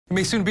You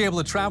may soon be able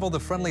to travel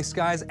the friendly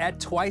skies at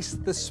twice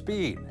the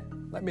speed.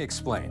 Let me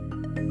explain.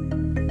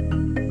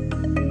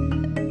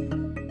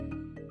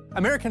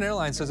 American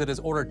Airlines says it has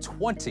ordered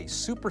 20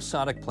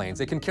 supersonic planes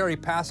that can carry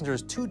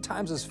passengers 2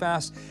 times as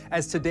fast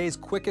as today's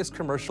quickest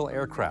commercial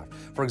aircraft.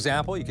 For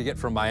example, you could get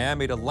from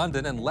Miami to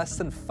London in less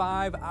than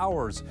 5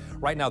 hours.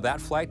 Right now, that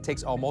flight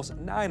takes almost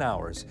 9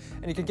 hours.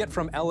 And you can get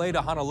from LA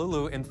to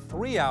Honolulu in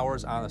 3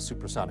 hours on a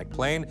supersonic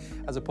plane,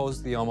 as opposed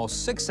to the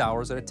almost 6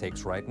 hours that it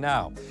takes right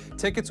now.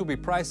 Tickets will be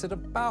priced at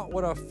about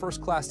what a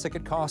first-class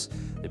ticket costs.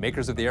 The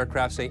makers of the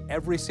aircraft say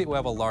every seat will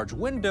have a large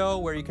window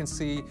where you can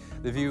see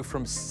the view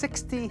from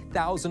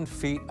 60,000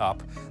 feet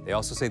up. They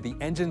also say the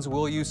engines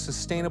will use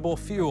sustainable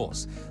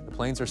fuels. The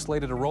planes are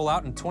slated to roll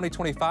out in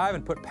 2025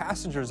 and put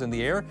passengers in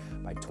the air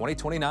by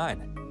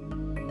 2029.